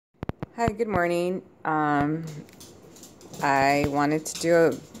Hi, good morning. I wanted to do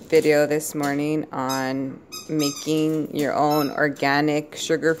a video this morning on making your own organic,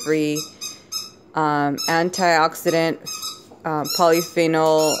 sugar-free, antioxidant,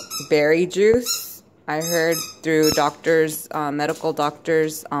 polyphenol berry juice. I heard through doctors, medical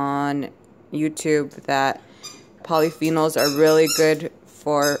doctors on YouTube that polyphenols are really good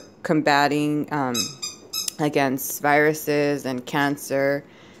for combating against viruses and cancer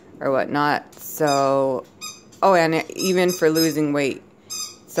or whatnot. So, oh, and even for losing weight.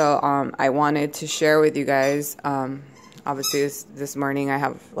 So, I wanted to share with you guys. Obviously, this morning I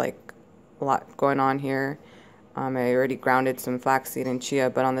have like a lot going on here. I already grounded some flaxseed and chia,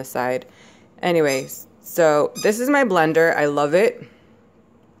 but on the side. Anyways, so this is my blender. I love it.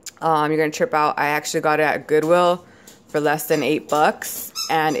 You're gonna trip out. I actually got it at Goodwill for less than $8,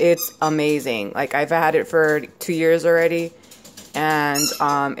 and it's amazing. Like, I've had it for 2 years already, and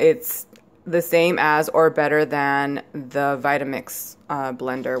it's the same as or better than the Vitamix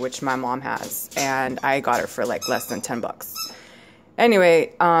blender, which my mom has, and I got it for like less than $10.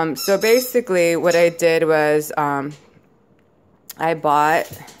 Anyway, so basically what I did was I bought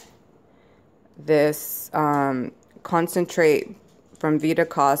this concentrate from Vita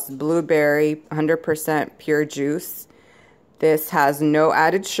blueberry 100% pure juice. This has no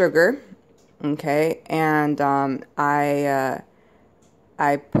added sugar, okay, and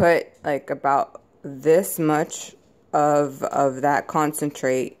I put like about this much of that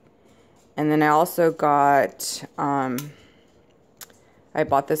concentrate, and then I also got I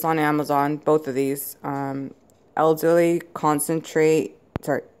bought this on Amazon, both of these, elderberry concentrate,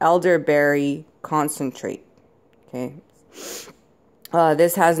 elderberry concentrate, okay.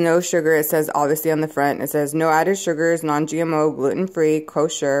 This has no sugar. It says obviously on the front, it says no added sugars, non-GMO, gluten-free,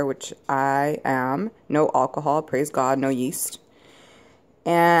 kosher, which I am, no alcohol, praise God, no yeast.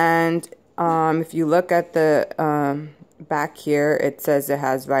 And if you look at the back here, it says it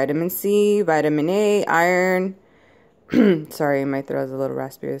has vitamin C, vitamin A, iron. Sorry, my throat is a little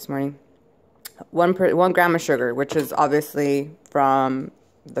raspy this morning. 1 gram of sugar, which is obviously from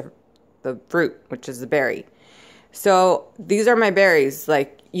the fruit, which is the berry. So these are my berries.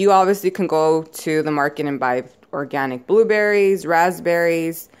 Like, you obviously can go to the market and buy organic blueberries,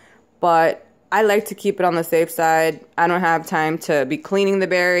 raspberries, but I like to keep it on the safe side. I don't have time to be cleaning the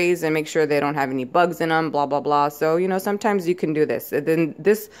berries and make sure they don't have any bugs in them, blah, blah, blah. So, you know, sometimes you can do this. And then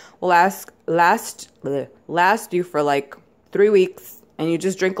this will last you for like 3 weeks, and you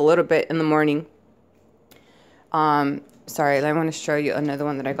just drink a little bit in the morning. Sorry, I want to show you another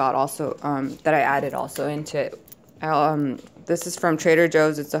one that I got also, that I added also into it. This is from Trader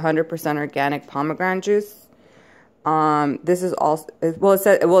Joe's. It's 100% organic pomegranate juice. This is also, well,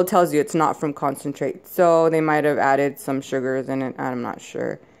 it tells you it's not from concentrate, so they might have added some sugars in it. I'm not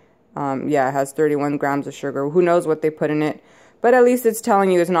sure. Yeah, it has 31 grams of sugar. Who knows what they put in it? But at least it's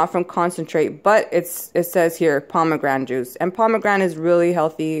telling you it's not from concentrate. But it says here pomegranate juice, and pomegranate is really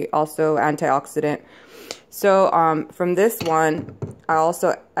healthy, also antioxidant. So from this one, I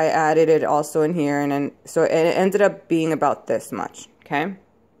added it also in here, and then so it ended up being about this much, okay?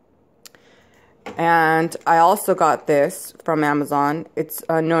 And I also got this from Amazon. It's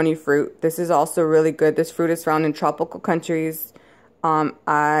a Noni fruit. This is also really good. This fruit is found in tropical countries.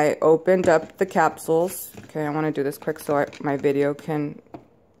 I opened up the capsules. Okay, I want to do this quick so my video can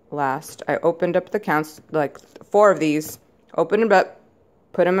last. I opened up the capsules, like 4 of these. Opened them up,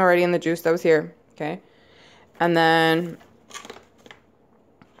 put them already in the juice that was here, okay? And then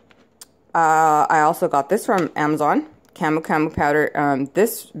I also got this from Amazon, Camu powder.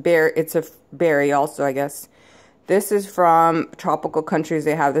 It's a berry also, I guess. This is from tropical countries.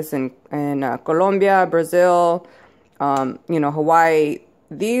 They have this in Colombia, Brazil, you know, Hawaii.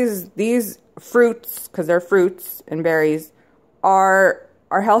 These fruits, because they're fruits and berries, are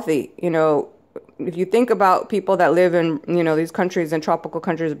healthy. You know, if you think about people that live in, you know, these countries, in tropical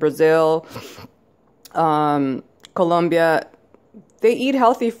countries, Brazil, Colombia, they eat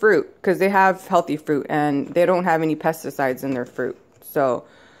healthy fruit because they have healthy fruit and they don't have any pesticides in their fruit. So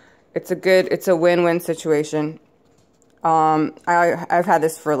it's a win-win situation. I've had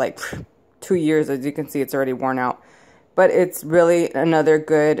this for like 2 years. As you can see, it's already worn out, but it's really another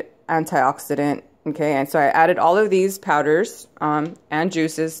good antioxidant. Okay. And so I added all of these powders, and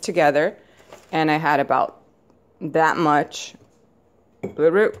juices together, and I had about that much.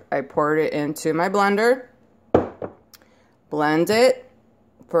 I poured it into my blender, blend it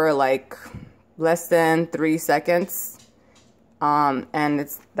for like less than 3 seconds, and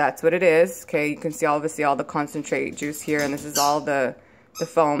that's what it is. Okay, you can see obviously all the concentrate juice here, and this is all the the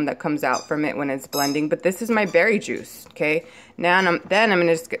foam that comes out from it when it's blending. But this is my berry juice, okay? Now I'm going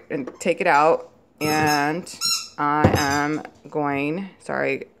to just take it out, and I am going,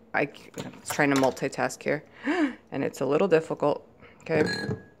 sorry, I'm trying to multitask here, and it's a little difficult, okay?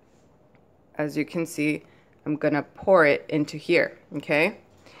 As you can see, I'm going to pour it into here, okay?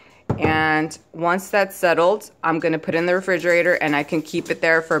 And once that's settled, I'm going to put it in the refrigerator, and I can keep it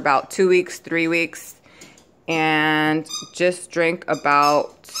there for about 2 weeks, 3 weeks, and just drink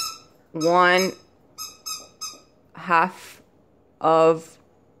about 1/2 of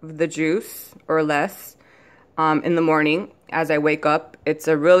the juice or less in the morning as I wake up. It's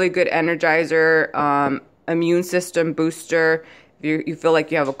a really good energizer, immune system booster. If you feel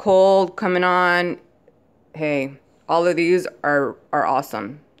like you have a cold coming on, hey, all of these are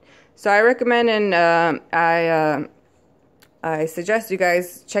awesome. So I recommend, and I suggest you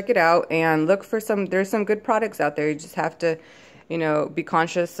guys check it out and look for there's some good products out there. You just have to, you know, be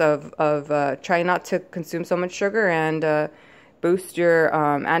conscious of trying not to consume so much sugar, and boost your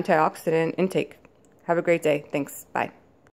antioxidant intake. Have a great day. Thanks. Bye.